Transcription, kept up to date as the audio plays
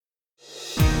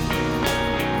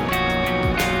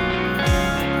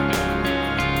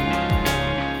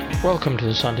Welcome to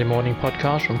the Sunday morning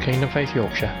podcast from Kingdom Faith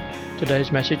Yorkshire.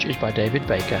 Today's message is by David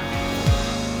Baker.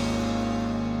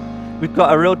 We've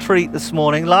got a real treat this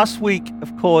morning. Last week,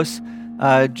 of course,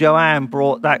 Joanne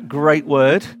brought that great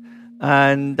word.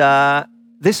 And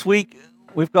this week,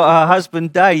 we've got her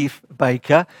husband, Dave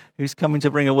Baker, who's coming to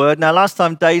bring a word. Now, last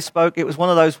time Dave spoke, it was one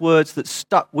of those words that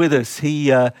stuck with us.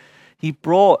 He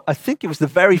brought, I think it was the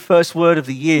very first word of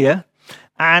the year,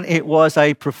 and it was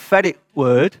a prophetic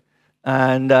word.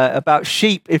 And about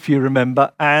sheep, if you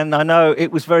remember. And I know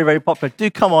it was very, very popular.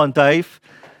 Do come on, Dave.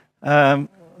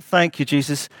 Thank you,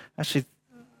 Jesus. Actually,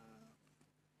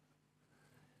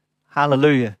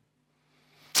 hallelujah.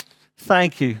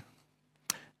 Thank you.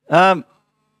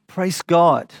 Praise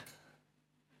God.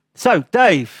 So,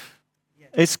 Dave,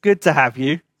 it's good to have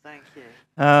you. Thank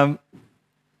you.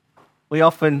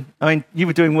 You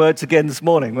were doing words again this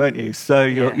morning, weren't you? So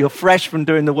you're fresh from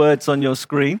doing the words on your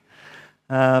screen.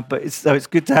 But it's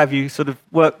good to have you sort of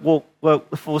walk the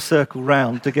full circle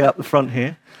round to get up the front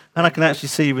here. And I can actually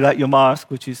see you without your mask,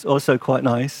 which is also quite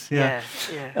nice. Yeah.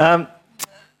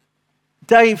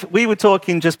 Dave, we were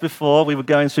talking just before. We were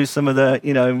going through some of the,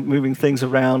 moving things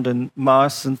around and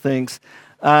masks and things.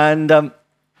 And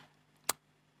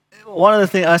one of the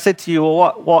things I said to you,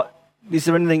 well, what is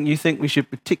there anything you think we should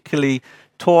particularly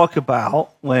talk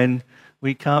about when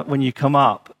you come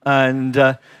up? And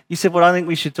you said, well, I think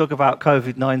we should talk about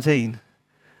COVID-19.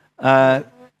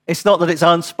 It's not that it's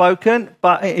unspoken,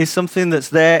 but it is something that's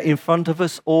there in front of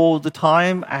us all the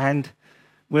time, and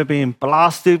we're being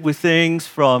blasted with things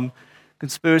from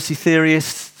conspiracy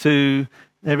theorists to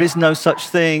there is no such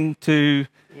thing to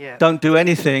don't do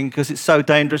anything because it's so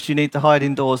dangerous you need to hide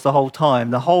indoors the whole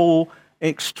time. The whole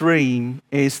extreme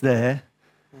is there.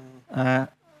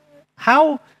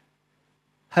 How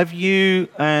have you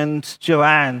and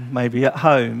Joanne, maybe at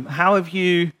home, how have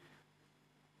you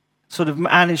sort of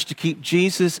managed to keep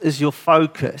Jesus as your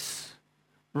focus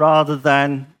rather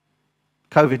than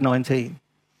COVID-19?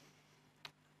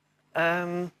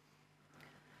 I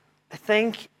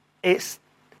think it's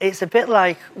a bit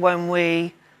like when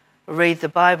we read the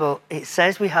Bible. It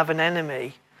says we have an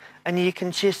enemy, and you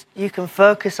can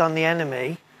focus on the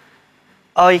enemy,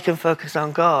 or you can focus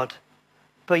on God,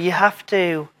 but you have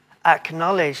to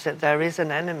acknowledge that there is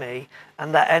an enemy,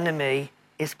 and that enemy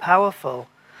is powerful.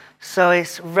 So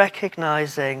it's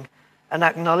recognizing and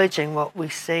acknowledging what we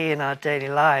see in our daily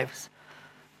lives,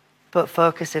 but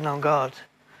focusing on God,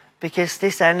 because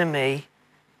this enemy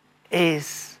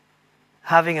is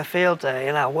having a field day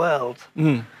in our world.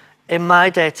 In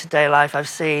my day-to-day life, I've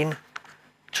seen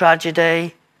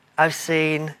tragedy, I've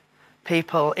seen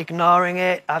people ignoring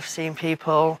it, I've seen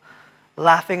people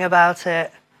laughing about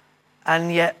it,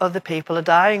 and yet other people are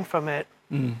dying from it.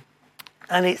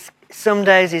 And some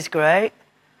days it's great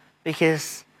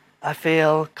because I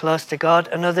feel close to God,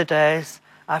 and other days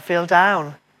I feel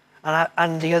down.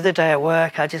 And the other day at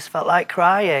work, I just felt like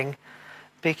crying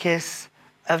because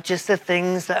of just the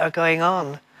things that are going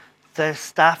on. The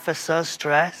staff are so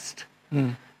stressed,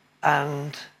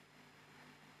 and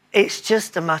it's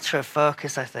just a matter of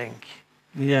focus, I think.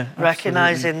 Yeah, absolutely.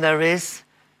 Recognizing there is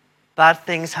bad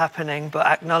things happening, but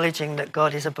acknowledging that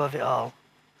God is above it all.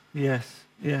 Yes,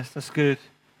 that's good.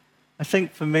 I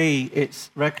think for me, it's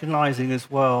recognizing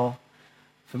as well,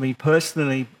 for me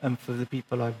personally, and for the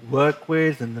people I work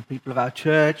with, and the people of our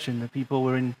church, and the people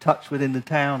we're in touch with in the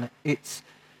town, it's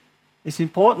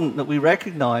important that we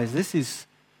recognize this is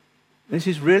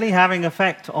really having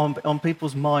effect on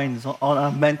people's minds, on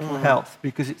our mental health,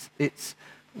 because it's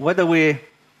whether we're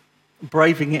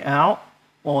braving it out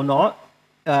or not.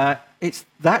 It's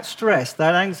that stress,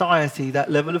 that anxiety,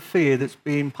 that level of fear that's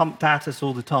being pumped at us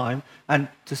all the time, and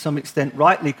to some extent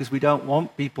rightly, because we don't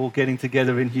want people getting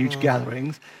together in huge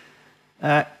gatherings.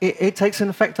 It takes an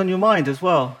effect on your mind as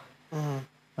well.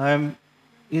 Have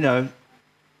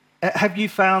you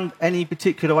found any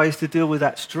particular ways to deal with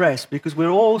that stress? Because we're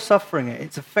all suffering it.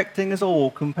 It's affecting us all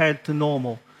compared to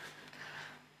normal.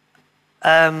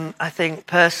 I think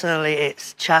personally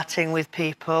it's chatting with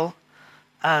people,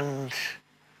 and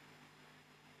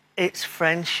it's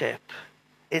friendship,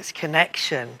 it's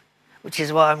connection, which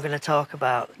is what I'm going to talk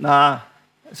about.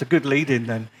 It's a good lead-in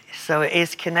then. So it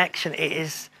is connection. It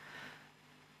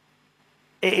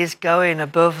is going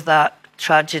above that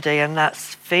tragedy and that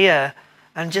fear,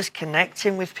 and just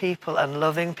connecting with people and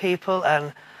loving people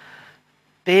and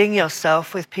being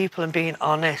yourself with people and being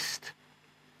honest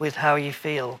with how you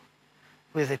feel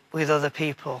with other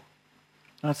people.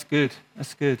 That's good.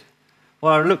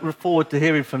 Well, I look forward to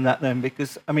hearing from that then,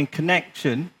 because,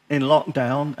 connection in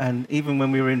lockdown, and even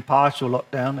when we were in partial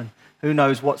lockdown, and who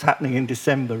knows what's happening in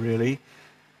December, really,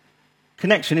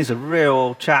 connection is a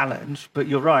real challenge, but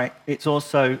you're right, it's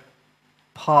also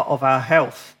part of our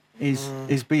health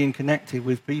is being connected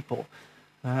with people.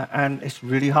 And it's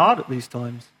really hard at these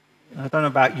times. I don't know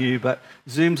about you, but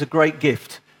Zoom's a great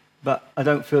gift, but I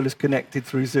don't feel as connected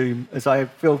through Zoom as I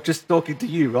feel just talking to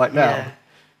you right now.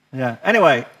 Yeah.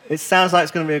 Anyway, it sounds like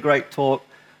it's going to be a great talk.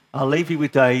 I'll leave you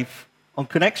with Dave on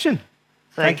connection.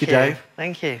 Thank you, Dave.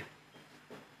 Thank you.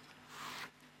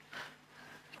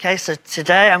 Okay, so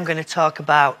today I'm going to talk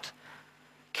about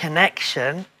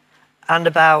connection and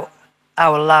about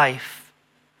our life.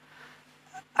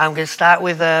 I'm going to start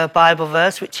with a Bible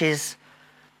verse, which is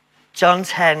John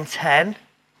 10:10.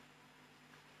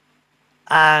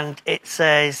 And it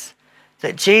says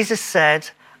that Jesus said,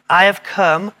 "I have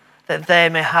come that they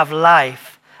may have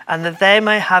life, and that they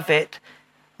may have it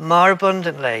more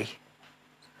abundantly."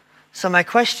 So my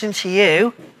question to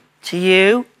you,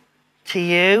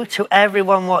 to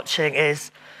everyone watching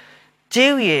is,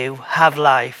 do you have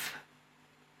life?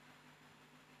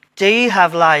 Do you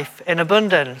have life in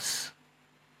abundance?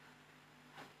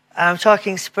 I'm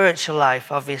talking spiritual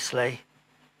life, obviously,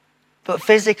 but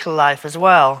physical life as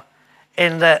well,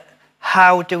 in that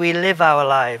how do we live our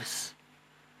lives?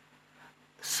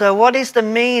 So what is the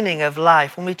meaning of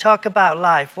life? When we talk about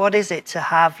life, what is it to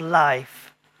have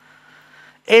life?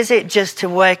 Is it just to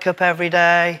wake up every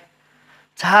day,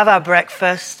 to have our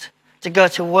breakfast, to go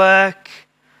to work,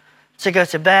 to go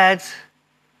to bed,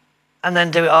 and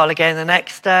then do it all again the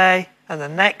next day, and the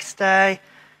next day,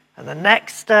 and the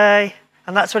next day?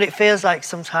 And that's what it feels like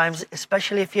sometimes,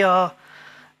 especially if you're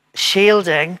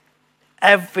shielding.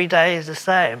 Every day is the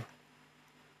same.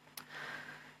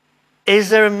 Is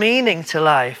there a meaning to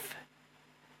life?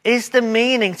 Is the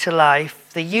meaning to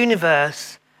life, the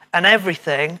universe and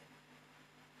everything,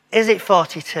 is it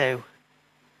 42?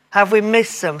 Have we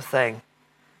missed something?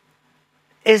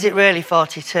 Is it really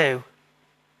 42?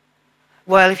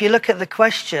 Well, if you look at the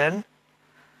question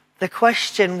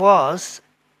was,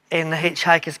 in The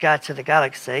Hitchhiker's Guide to the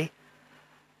Galaxy,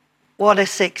 what are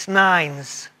 6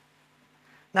 nines?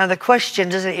 Now, the question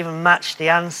doesn't even match the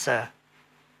answer.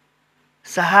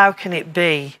 So how can it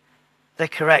be the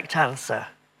correct answer?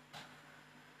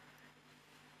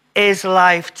 Is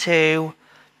life to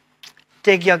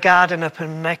dig your garden up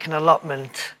and make an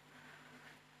allotment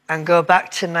and go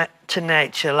back to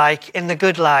nature, like in The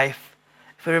Good Life?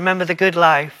 If we remember The Good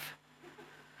Life,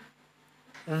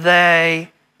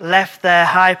 they left their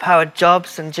high-powered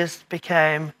jobs and just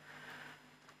became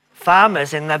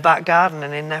farmers in their back garden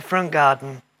and in their front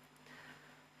garden.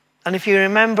 And if you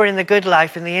remember in The Good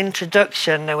Life, in the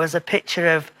introduction, there was a picture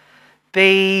of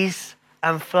bees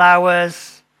and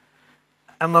flowers,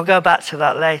 and we'll go back to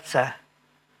that later.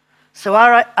 So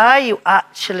are you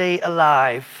actually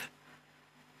alive?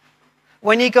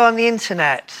 When you go on the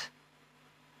internet,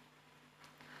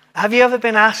 have you ever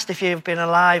been asked if you've been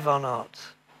alive or not?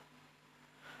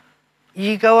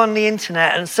 You go on the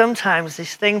internet and sometimes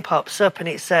this thing pops up and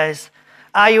it says,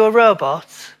 "Are you a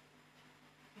robot?"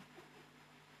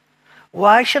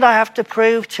 Why should I have to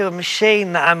prove to a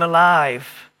machine that I'm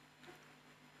alive?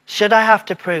 Should I have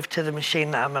to prove to the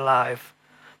machine that I'm alive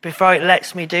before it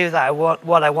lets me do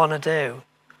what I want to do?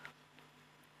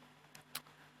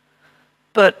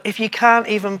 But if you can't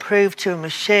even prove to a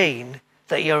machine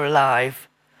that you're alive,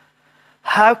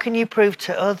 how can you prove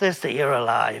to others that you're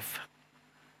alive?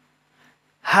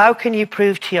 How can you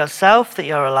prove to yourself that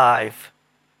you're alive?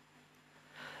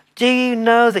 Do you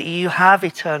know that you have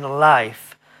eternal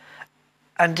life?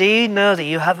 And do you know that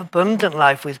you have abundant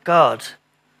life with God?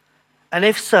 And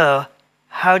if so,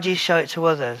 how do you show it to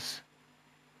others?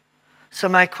 So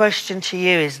my question to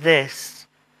you is this: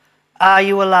 are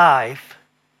you alive?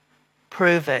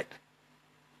 Prove it.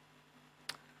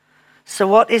 So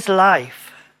what is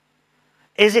life?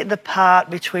 Is it the part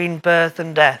between birth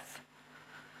and death?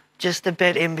 Just a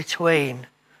bit in between?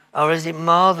 Or is it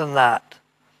more than that?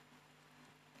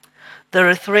 There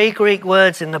are 3 Greek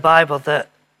words in the Bible that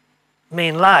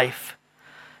mean life.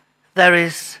 There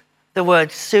is the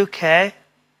word psyche,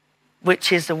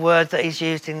 which is a word that is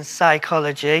used in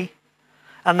psychology,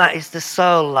 and that is the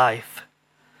soul life.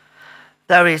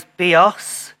 There is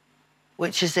bios,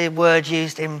 which is a word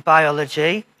used in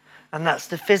biology, and that's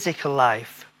the physical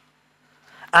life.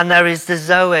 And there is the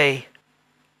zoe,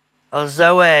 or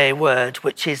zoe word,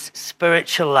 which is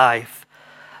spiritual life,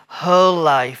 whole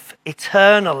life,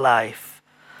 eternal life,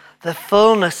 the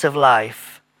fullness of life.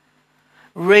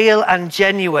 Real and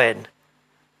genuine,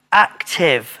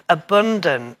 active,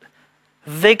 abundant,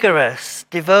 vigorous,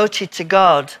 devoted to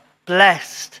God,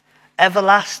 blessed,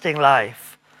 everlasting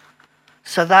life.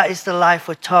 So that is the life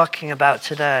we're talking about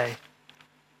today.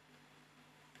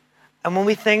 And when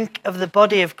we think of the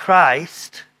body of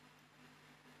Christ,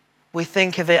 we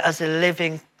think of it as a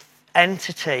living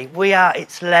entity. We are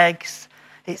its legs,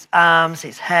 its arms,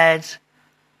 its head,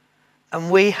 and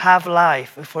we have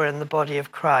life if we're in the body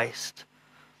of Christ.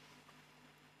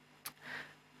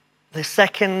 The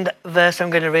second verse I'm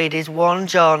going to read is 1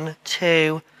 John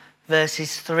 2,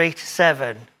 verses 3 to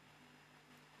 7.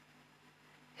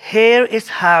 Here is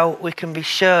how we can be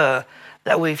sure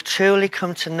that we've truly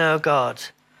come to know God.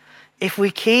 If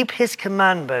we keep his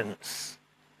commandments.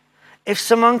 If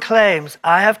someone claims,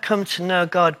 I have come to know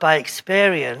God by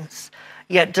experience,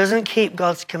 yet doesn't keep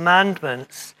God's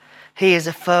commandments, he is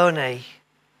a phony,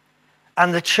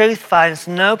 and the truth finds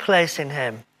no place in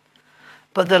him.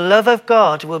 But the love of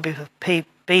God will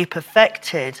be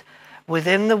perfected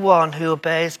within the one who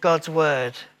obeys God's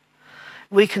word.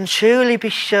 We can truly be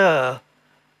sure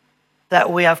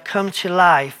that we have come to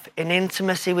life in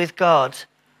intimacy with God,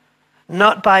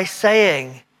 not by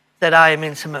saying that I am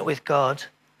intimate with God,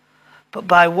 but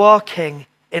by walking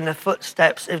in the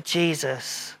footsteps of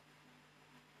Jesus.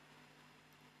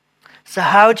 So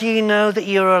how do you know that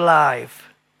you're alive?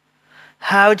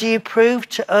 How do you prove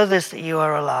to others that you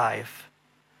are alive?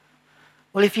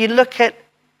 Well, if you look at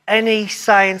any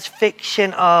science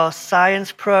fiction or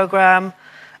science program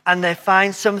and they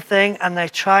find something and they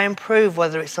try and prove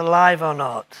whether it's alive or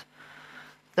not,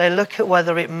 they look at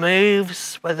whether it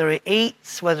moves, whether it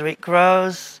eats, whether it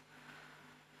grows.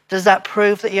 Does that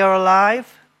prove that you're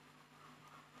alive?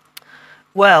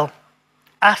 Well,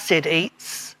 acid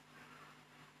eats,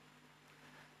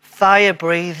 fire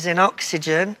breathes in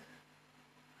oxygen,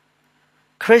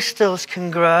 crystals can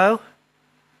grow,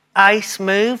 ice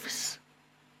moves.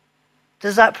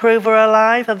 Does that prove we're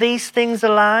alive? Are these things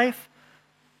alive?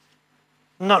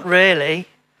 Not really.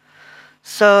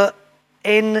 So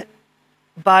in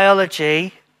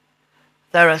biology,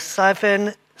 there are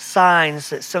 7 signs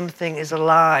that something is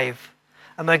alive.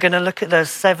 And we're going to look at those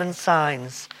 7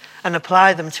 signs and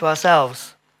apply them to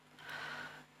ourselves.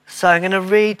 So I'm going to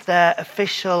read their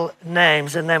official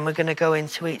names and then we're going to go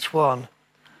into each one.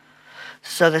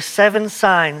 So the 7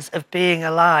 signs of being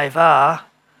alive are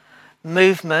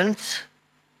movement,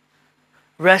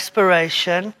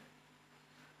 respiration,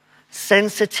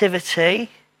 sensitivity,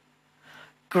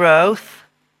 growth,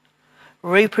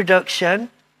 reproduction,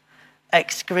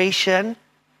 excretion,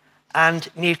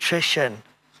 and nutrition.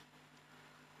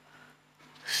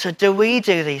 So do we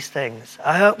do these things?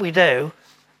 I hope we do.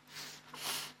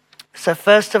 So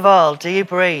first of all, do you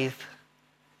breathe?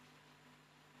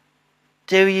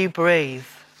 Do you breathe?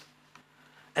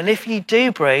 And if you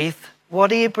do breathe,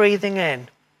 what are you breathing in?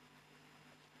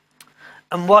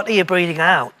 And what are you breathing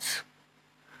out?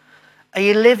 Are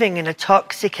you living in a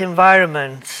toxic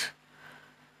environment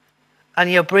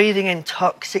and you're breathing in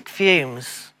toxic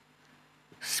fumes?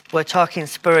 We're talking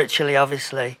spiritually,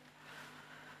 obviously.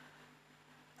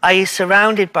 Are you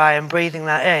surrounded by and breathing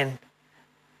that in?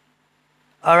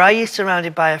 Or are you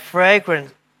surrounded by a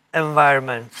fragrant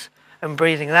environment and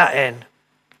breathing that in?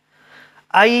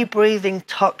 Are you breathing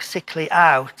toxically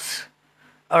out?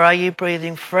 Or are you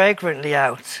breathing fragrantly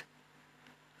out?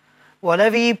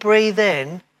 Whatever you breathe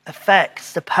in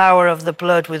affects the power of the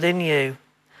blood within you.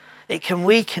 It can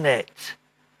weaken it.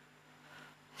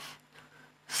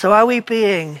 So are we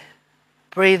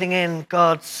breathing in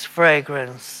God's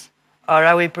fragrance? Or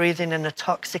are we breathing in a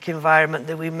toxic environment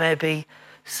that we may be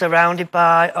surrounded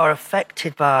by or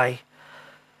affected by?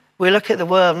 We look at the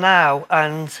world now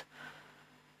and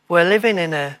we're living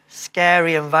in a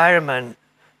scary environment,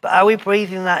 but are we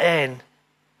breathing that in?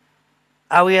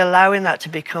 Are we allowing that to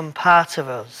become part of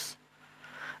us?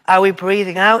 Are we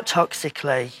breathing out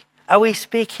toxically? Are we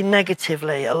speaking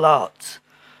negatively a lot?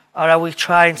 Or are we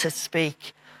trying to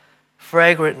speak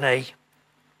fragrantly?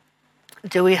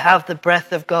 Do we have the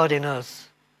breath of God in us?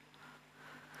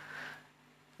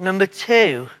 Number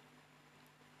 2,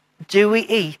 do we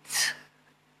eat?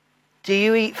 Do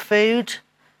you eat food?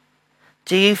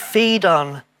 Do you feed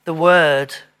on the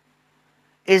word?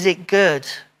 Is it good?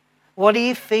 What are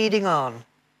you feeding on?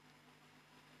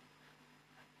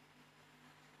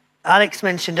 Alex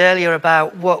mentioned earlier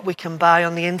about what we can buy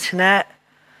on the internet,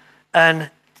 and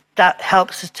that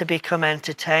helps us to become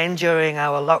entertained during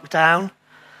our lockdown.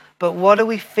 But what are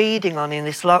we feeding on in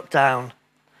this lockdown?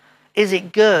 Is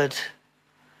it good?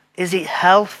 Is it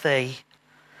healthy?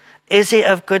 Is it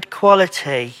of good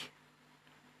quality?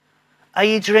 Are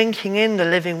you drinking in the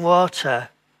living water?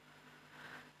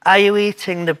 Are you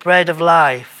eating the bread of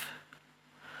life?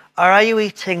 Or are you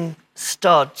eating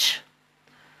stodge?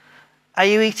 Are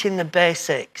you eating the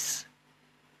basics?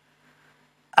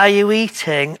 Are you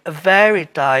eating a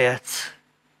varied diet?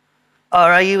 Or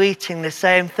are you eating the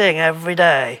same thing every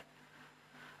day?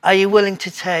 Are you willing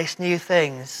to taste new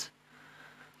things?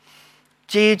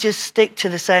 Do you just stick to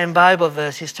the same Bible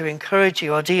verses to encourage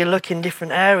you, or do you look in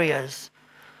different areas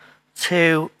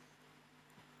to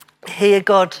hear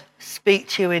God speak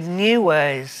to you in new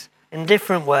ways, in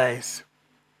different ways?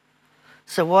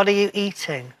 So what are you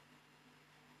eating?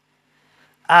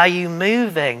 Are you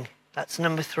moving? That's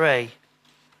number 3.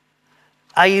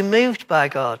 Are you moved by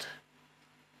God?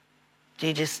 Do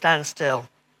you just stand still?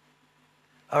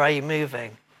 Or are you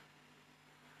moving?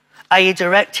 Are you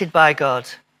directed by God?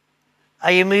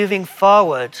 Are you moving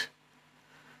forward?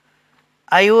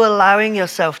 Are you allowing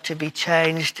yourself to be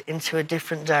changed into a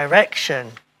different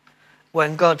direction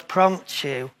when God prompts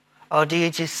you? Or do you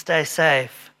just stay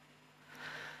safe?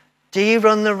 Do you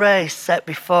run the race set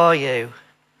before you?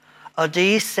 Or do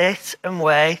you sit and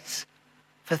wait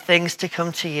for things to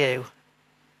come to you?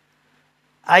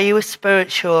 Are you a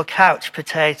spiritual couch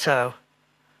potato?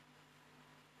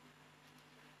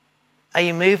 Are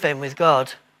you moving with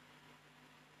God?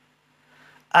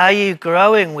 Are you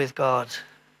growing with God?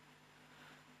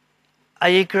 Are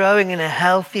you growing in a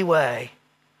healthy way?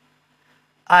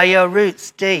 Are your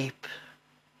roots deep?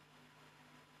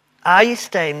 Are you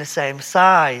staying the same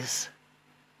size?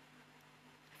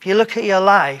 If you look at your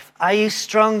life, are you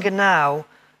stronger now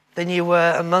than you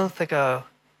were a month ago?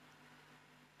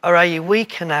 Or are you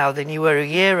weaker now than you were a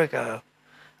year ago?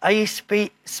 Are you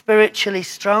spiritually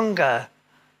stronger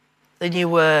than you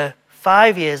were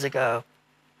 5 years ago?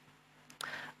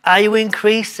 Are you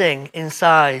increasing in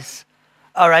size,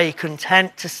 or are you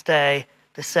content to stay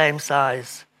the same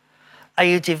size? Are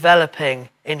you developing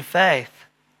in faith?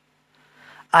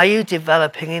 Are you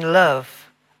developing in love?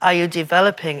 Are you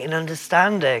developing in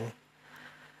understanding?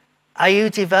 Are you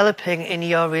developing in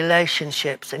your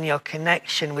relationships and your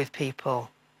connection with people?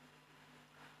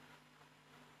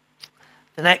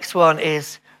 The next one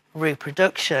is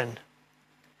reproduction.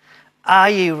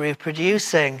 Are you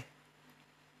reproducing?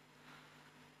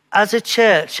 As a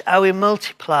church, are we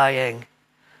multiplying?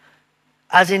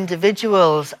 As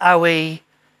individuals, are we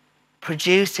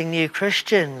producing new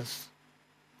Christians?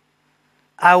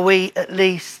 Are we at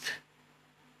least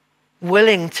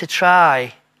willing to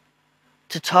try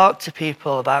to talk to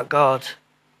people about God?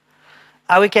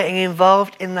 Are we getting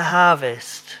involved in the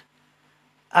harvest?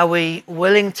 Are we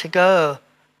willing to go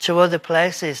to other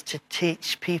places to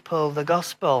teach people the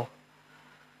gospel?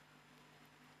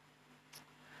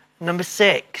 Number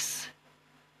 6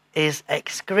 is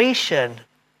excretion,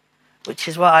 which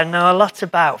is what I know a lot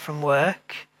about from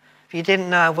work. If you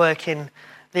didn't know, I work in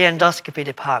the endoscopy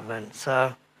department,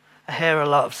 so I hear a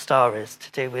lot of stories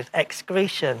to do with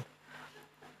excretion.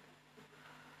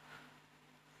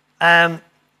 Our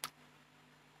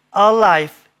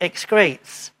life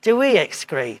excretes. Do we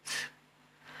excrete?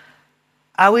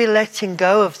 Are we letting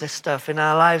go of the stuff in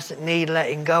our lives that need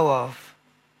letting go of?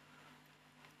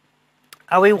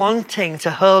 Are we wanting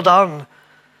to hold on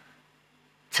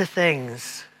to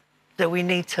things that we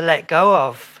need to let go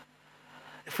of?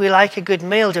 If we like a good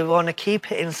meal, do we want to keep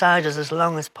it inside us as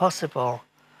long as possible?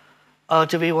 Or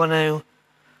do we want to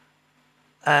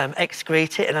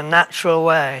excrete it in a natural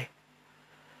way?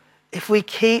 If we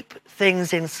keep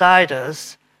things inside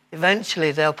us,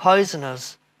 eventually they'll poison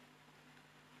us.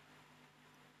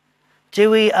 Do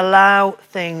we allow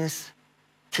things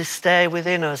to stay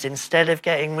within us instead of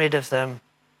getting rid of them?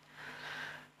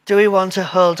 Do we want to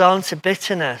hold on to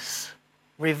bitterness,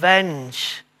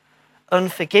 revenge,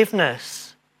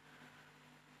 unforgiveness?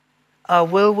 Or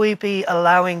will we be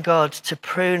allowing God to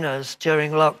prune us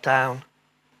during lockdown,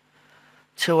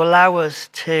 to allow us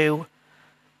to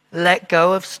let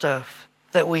go of stuff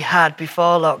that we had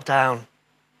before lockdown?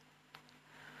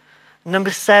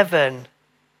 Number 7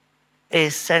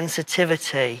 is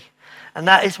sensitivity, and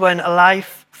that is when a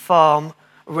life form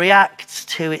reacts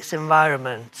to its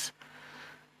environment,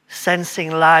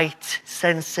 sensing light,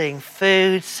 sensing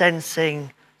food,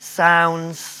 sensing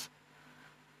sounds.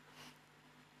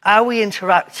 Are we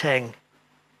interacting?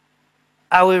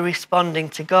 Are we responding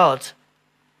to God?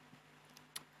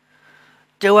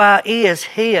 Do our ears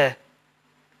hear?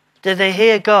 Do they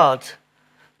hear God?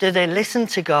 Do they listen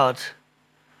to God?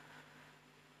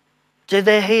 Do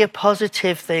they hear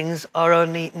positive things or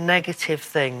only negative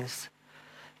things?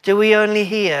 Do we only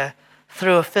hear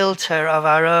through a filter of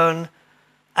our own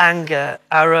anger,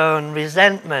 our own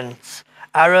resentment,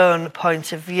 our own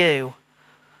point of view?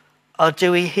 Or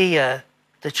do we hear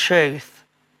the truth?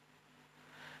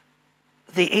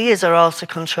 The ears are also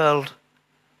controlled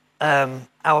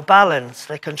our balance.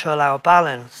 They control our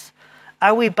balance.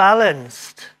 Are we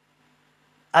balanced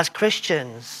as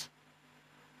Christians?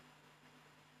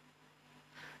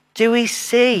 Do we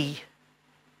see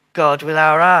God with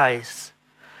our eyes?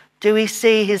 Do we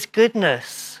see his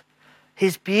goodness,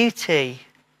 his beauty?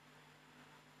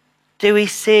 Do we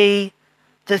see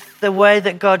the way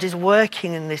that God is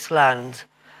working in this land?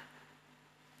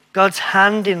 God's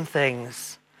hand in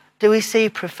things? Do we see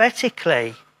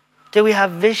prophetically? Do we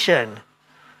have vision?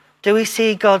 Do we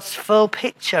see God's full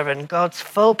picture and God's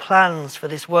full plans for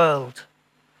this world?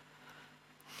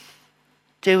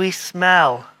 Do we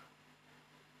smell?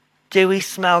 Do we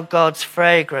smell God's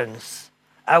fragrance?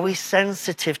 Are we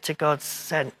sensitive to God's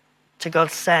sense?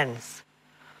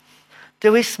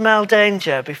 Do we smell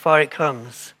danger before it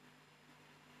comes?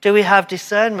 Do we have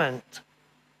discernment?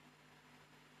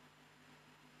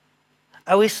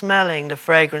 Are we smelling the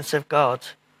fragrance of God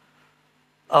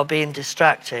or being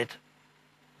distracted?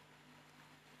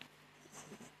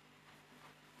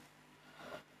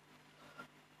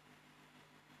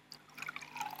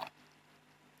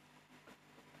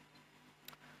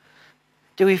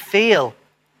 Do we feel?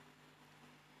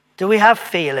 Do we have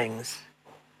feelings?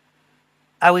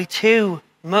 Are we too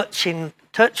much in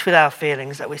touch with our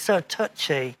feelings, that we're so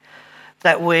touchy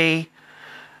that we're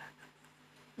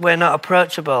not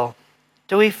approachable?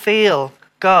 Do we feel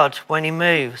God when he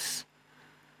moves?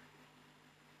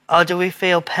 Or do we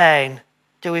feel pain?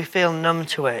 Do we feel numb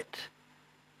to it?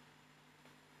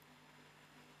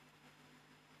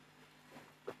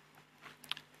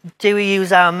 Do we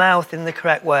use our mouth in the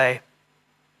correct way?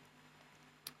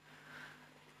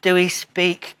 Do we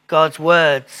speak God's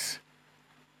words?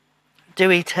 Do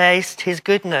we taste his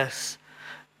goodness?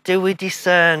 Do we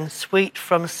discern sweet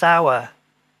from sour?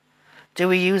 Do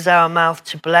we use our mouth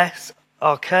to bless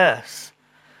or curse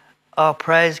or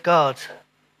praise God?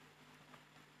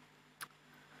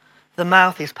 The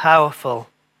mouth is powerful,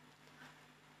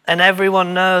 and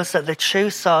everyone knows that the true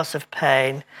source of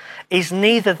pain is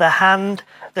neither the hand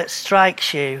that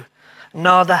strikes you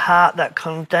nor the heart that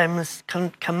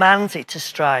commands it to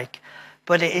strike,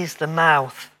 but it is the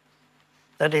mouth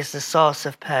that is the source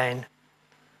of pain.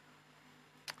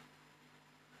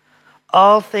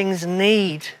 All things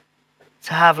need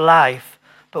to have life,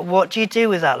 but what do you do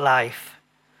with that life?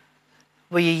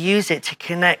 Will you use it to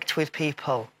connect with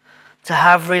people, to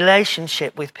have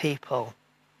relationship with people?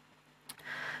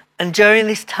 And during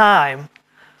this time,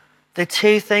 the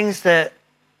two things that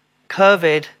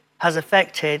COVID has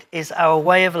affected is our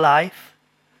way of life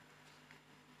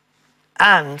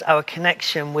and our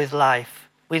connection with life,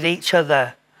 with each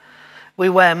other. We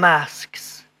wear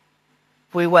masks,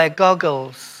 we wear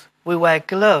goggles, we wear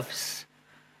gloves,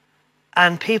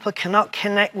 and people cannot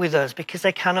connect with us because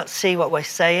they cannot see what we're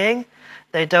saying.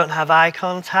 They don't have eye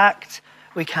contact.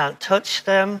 We can't touch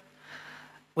them.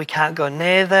 We can't go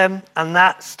near them, and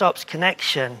that stops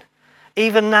connection.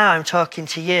 Even now I'm talking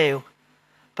to you,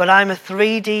 but I'm a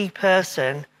 3D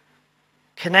person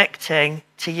connecting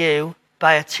to you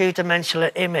by a two-dimensional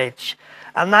image.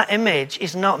 And that image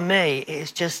is not me,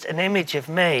 it's just an image of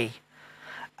me.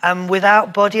 And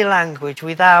without body language,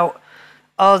 without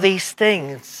all these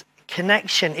things,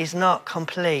 connection is not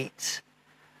complete.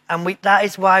 And that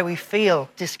is why we feel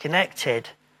disconnected.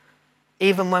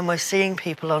 Even when we're seeing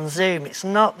people on Zoom, it's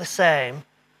not the same.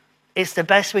 It's the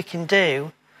best we can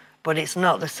do, but it's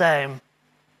not the same.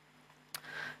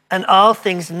 And all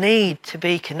things need to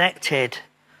be connected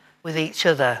with each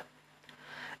other.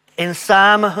 In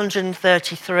Psalm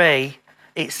 133,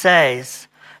 it says,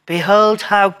 "Behold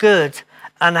how good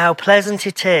and how pleasant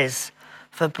it is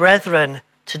for brethren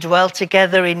to dwell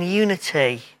together in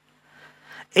unity.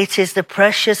 It is the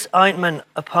precious ointment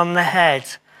upon the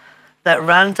head that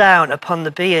ran down upon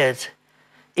the beard,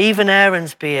 even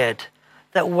Aaron's beard,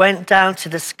 that went down to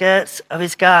the skirts of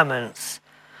his garments,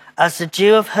 as the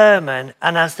dew of Hermon,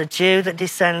 and as the dew that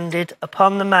descended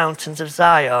upon the mountains of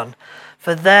Zion.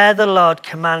 For there the Lord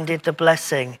commanded the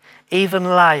blessing, even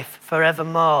life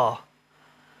forevermore."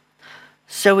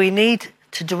 So we need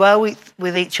to dwell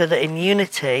with each other in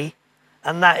unity,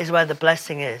 and that is where the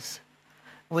blessing is.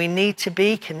 We need to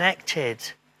be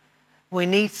connected. We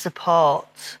need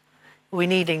support. We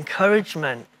need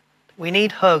encouragement. We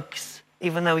need hugs,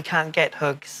 even though we can't get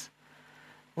hugs.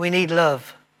 We need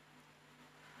love.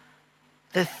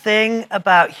 The thing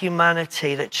about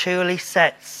humanity that truly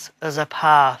sets us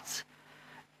apart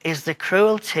is the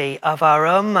cruelty of our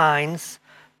own minds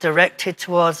directed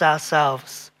towards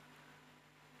ourselves.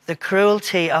 The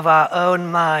cruelty of our own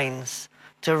minds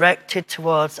directed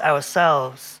towards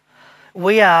ourselves.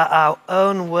 We are our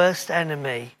own worst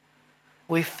enemy.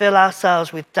 We fill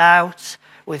ourselves with doubt,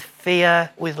 with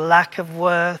fear, with lack of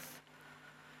worth.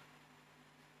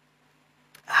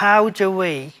 How do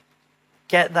we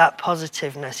get that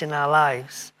positiveness in our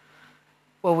lives?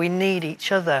 Well, we need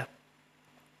each other.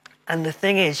 And the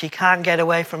thing is, you can't get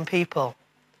away from people.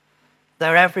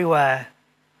 They're everywhere.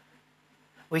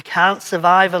 We can't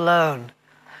survive alone.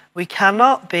 We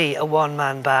cannot be a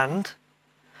one-man band.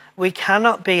 We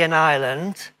cannot be an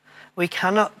island. We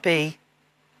cannot be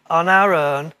on our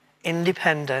own,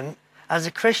 independent. As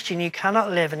a Christian, you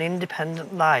cannot live an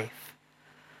independent life.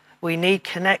 We need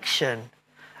connection.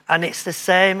 And it's the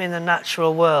same in the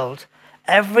natural world.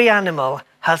 Every animal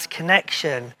has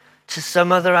connection to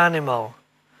some other animal.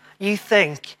 You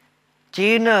think, do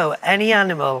you know any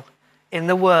animal in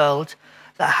the world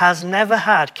that has never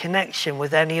had connection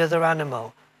with any other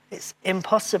animal? It's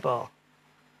impossible.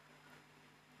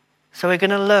 So we're going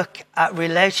to look at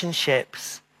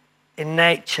relationships in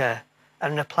nature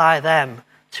and apply them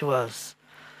to us.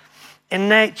 In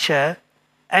nature,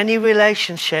 any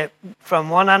relationship from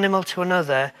one animal to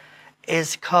another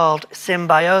is called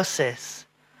symbiosis,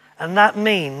 and that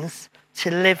means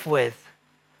to live with.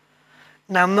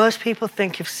 Now, most people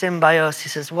think of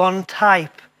symbiosis as one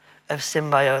type of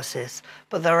symbiosis,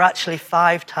 but there are actually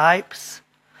 5 types,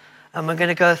 and we're going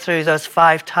to go through those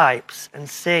 5 types and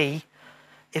see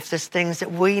if there's things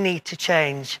that we need to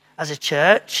change as a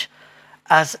church,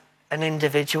 as an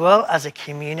individual, as a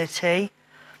community,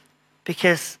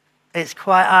 because it's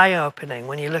quite eye-opening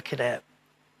when you look at it.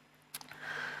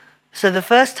 So the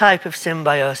first type of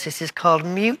symbiosis is called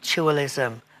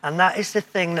mutualism, and that is the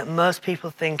thing that most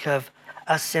people think of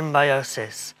as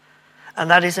symbiosis.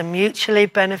 And that is a mutually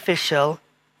beneficial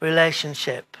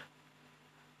relationship.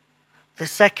 The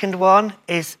second one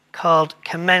is called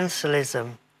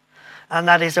commensalism, and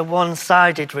that is a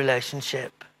one-sided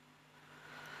relationship.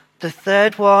 The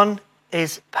third one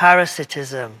is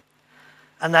parasitism,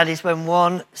 and that is when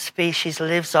one species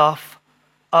lives off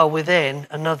or within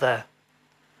another.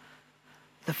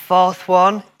 The fourth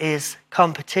one is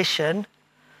competition,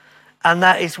 and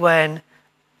that is when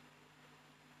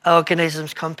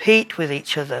organisms compete with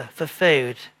each other for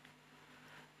food.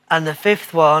 And the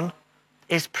fifth one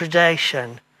is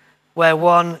predation, where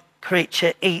one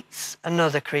creature eats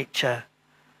another creature.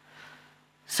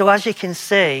 So as you can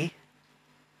see,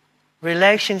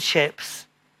 relationships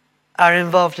are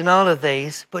involved in all of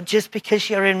these, but just because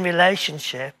you're in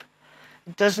relationship,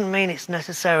 it doesn't mean it's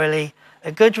necessarily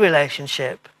a good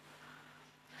relationship.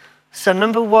 So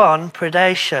number 1,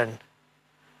 predation.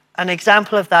 An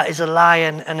example of that is a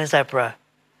lion and a zebra.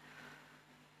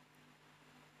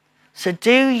 So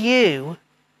do you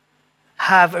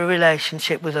have a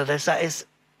relationship with others that is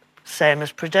same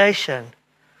as predation?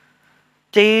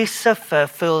 Do you suffer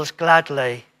fools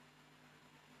gladly?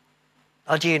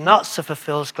 Or do you not suffer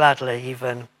fools gladly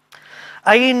even?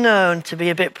 Are you known to be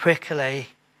a bit prickly?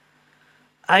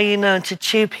 Are you known to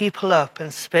chew people up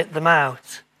and spit them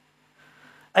out?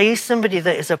 Are you somebody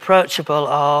that is approachable,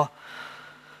 or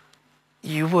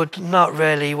you would not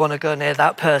really want to go near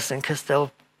that person because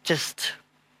they'll just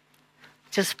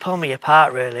pull me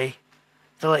apart, really?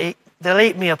 They'll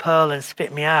eat me up whole and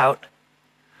spit me out.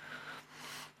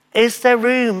 Is there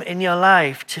room in your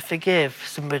life to forgive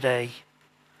somebody?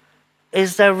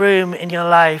 Is there room in your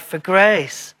life for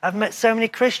grace? I've met so many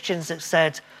Christians that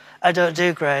said, I don't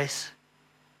do grace.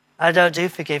 I don't do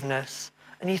forgiveness.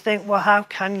 And you think, well, how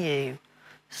can you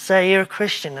say you're a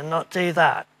Christian and not do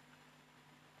that?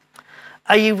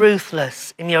 Are you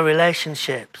ruthless in your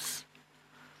relationships?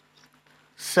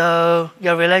 So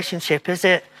your relationship, is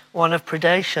it one of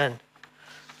predation?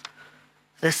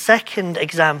 The second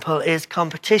example is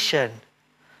competition.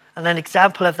 And an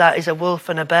example of that is a wolf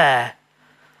and a bear.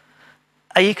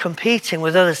 Are you competing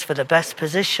with others for the best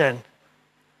position?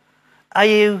 Are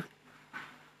you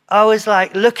always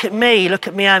like, look at me,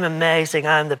 I'm amazing,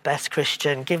 I'm the best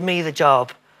Christian, give me the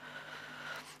job?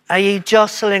 Are you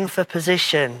jostling for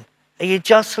position? Are you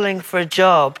jostling for a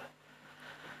job,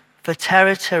 for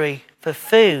territory, for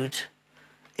food,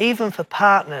 even for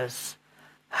partners?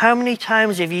 How many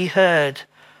times have you heard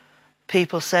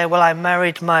people say, well, I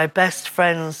married my best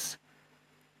friend's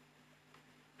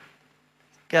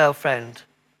girlfriend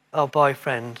or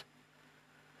boyfriend?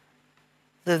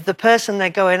 The person they're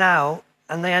going out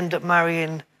and they end up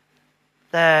marrying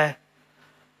their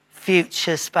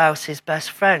future spouse's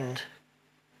best friend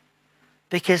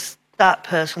because that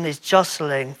person is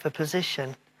jostling for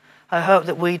position. I hope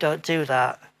that we don't do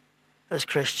that as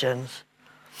Christians.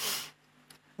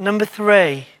 Number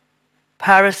 3,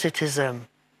 parasitism.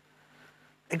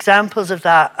 Examples of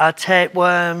that are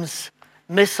tapeworms,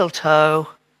 mistletoe,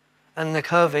 and the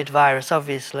COVID virus,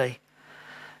 obviously.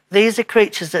 These are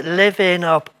creatures that live in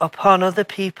or upon other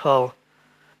people.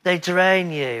 They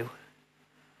drain you.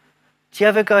 Do you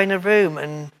ever go in a room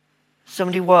and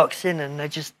somebody walks in and they're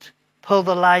just pull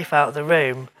the life out of the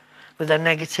room with their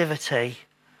negativity?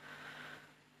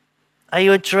 Are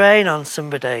you a drain on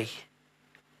somebody?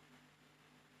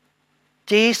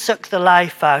 Do you suck the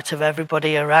life out of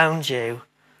everybody around you?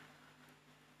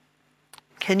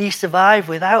 Can you survive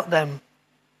without them?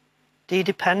 Do you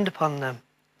depend upon them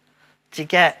to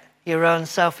get your own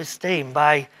self-esteem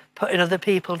by putting other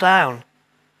people down?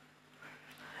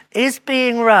 Is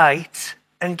being right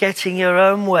and getting your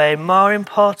own way more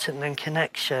important than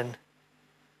connection?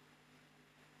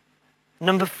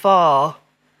 Number 4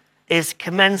 is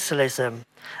commensalism.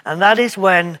 And that is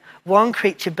when one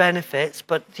creature benefits,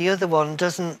 but the other one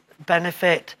doesn't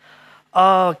benefit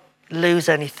or lose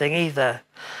anything either.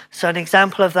 So an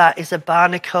example of that is a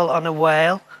barnacle on a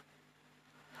whale.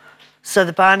 So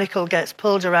the barnacle gets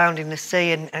pulled around in the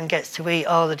sea and gets to eat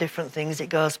all the different things it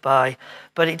goes by,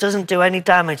 but it doesn't do any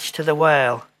damage to the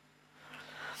whale.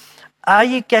 Are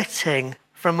you getting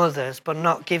from others but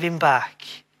not giving back?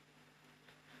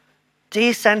 Do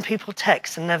you send people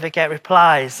texts and never get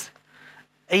replies?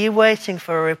 Are you waiting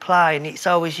for a reply and it's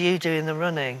always you doing the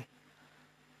running?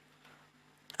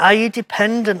 Are you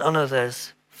dependent on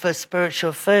others for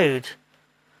spiritual food?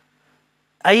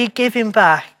 Are you giving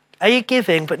back? Are you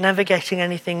giving but never getting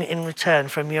anything in return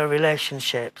from your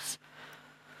relationships?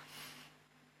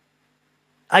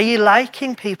 Are you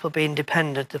liking people being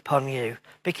dependent upon you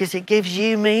because it gives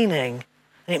you meaning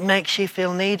and it makes you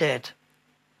feel needed?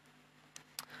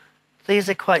 These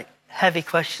are quite heavy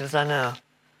questions, I know.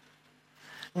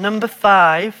 Number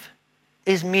 5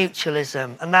 is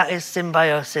mutualism, and that is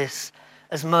symbiosis,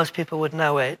 as most people would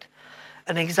know it.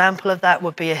 An example of that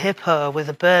would be a hippo with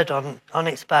a bird on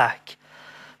its back.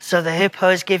 So the hippo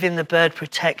is giving the bird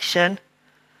protection,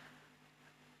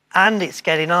 and it's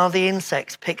getting all the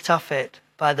insects picked off it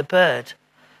by the bird.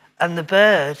 And the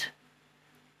bird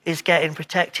is getting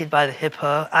protected by the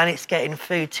hippo, and it's getting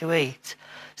food to eat.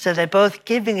 So they're both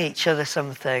giving each other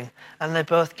something, and they're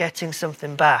both getting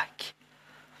something back.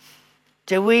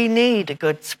 Do we need a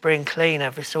good spring clean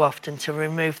every so often to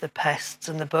remove the pests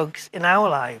and the bugs in our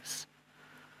lives?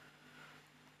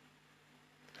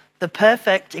 The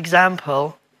perfect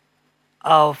example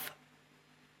of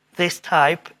this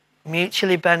type,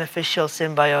 mutually beneficial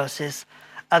symbiosis,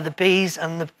 are the bees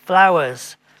and the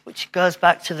flowers, which goes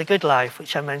back to the good life,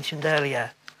 which I mentioned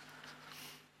earlier.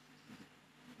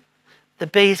 The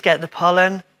bees get the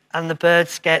pollen and the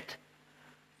birds get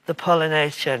the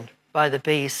pollination by the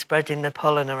bees spreading the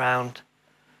pollen around.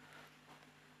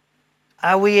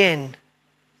 Are we in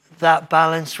that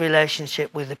balanced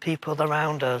relationship with the people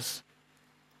around us?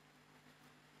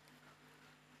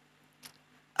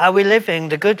 Are we living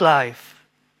the good life?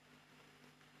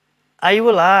 Are you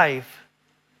alive?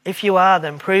 If you are,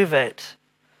 then prove it.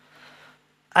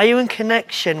 Are you in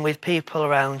connection with people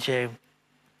around you?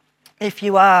 If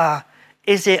you are,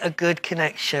 is it a good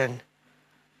connection?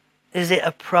 Is it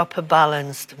a proper,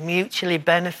 balanced, mutually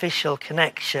beneficial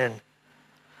connection?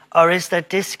 Or is there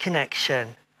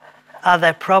disconnection? Are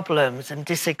there problems and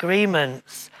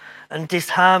disagreements and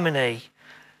disharmony?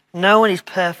 No one is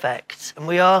perfect, and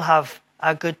we all have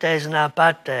our good days and our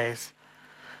bad days.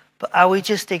 But are we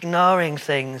just ignoring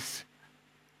things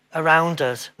around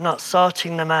us, not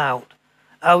sorting them out?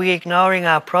 Are we ignoring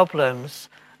our problems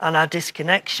and our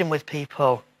disconnection with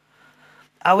people?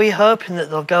 Are we hoping that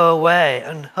they'll go away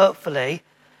and hopefully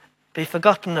be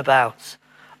forgotten about?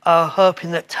 Or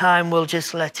hoping that time will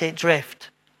just let it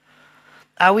drift?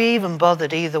 Are we even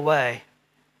bothered either way?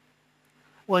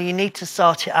 Well, you need to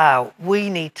sort it out.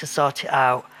 We need to sort it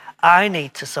out. I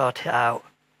need to sort it out.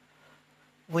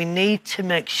 We need to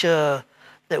make sure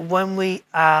that when we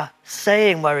are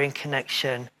saying we're in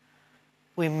connection,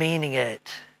 we're meaning it.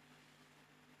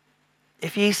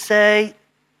 If you say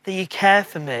that you care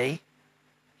for me,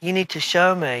 you need to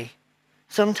show me.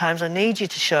 Sometimes I need you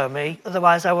to show me,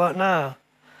 otherwise I won't know.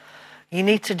 You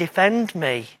need to defend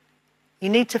me. You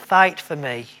need to fight for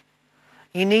me.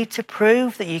 You need to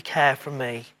prove that you care for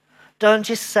me. Don't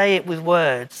just say it with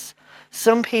words.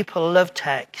 Some people love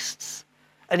texts,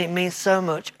 and it means so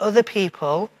much. Other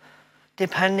people,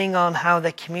 depending on how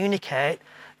they communicate,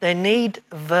 they need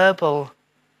verbal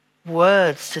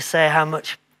words to say how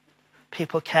much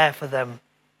people care for them.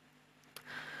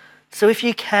 So if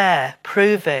you care,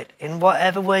 prove it in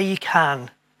whatever way you can.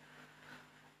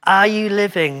 Are you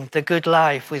living the good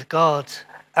life with God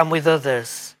and with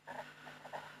others?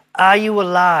 Are you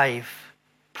alive?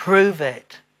 Prove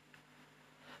it.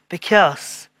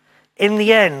 Because in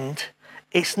the end,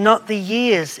 it's not the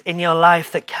years in your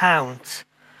life that count.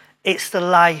 It's the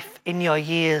life in your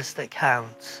years that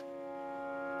counts.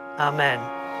 Amen.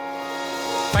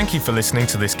 Thank you for listening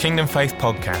to this Kingdom Faith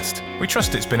podcast. We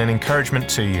trust it's been an encouragement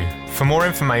to you. For more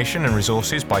information and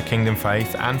resources by Kingdom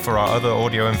Faith and for our other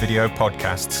audio and video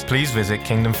podcasts, please visit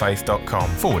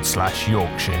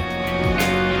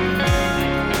kingdomfaith.com/Yorkshire.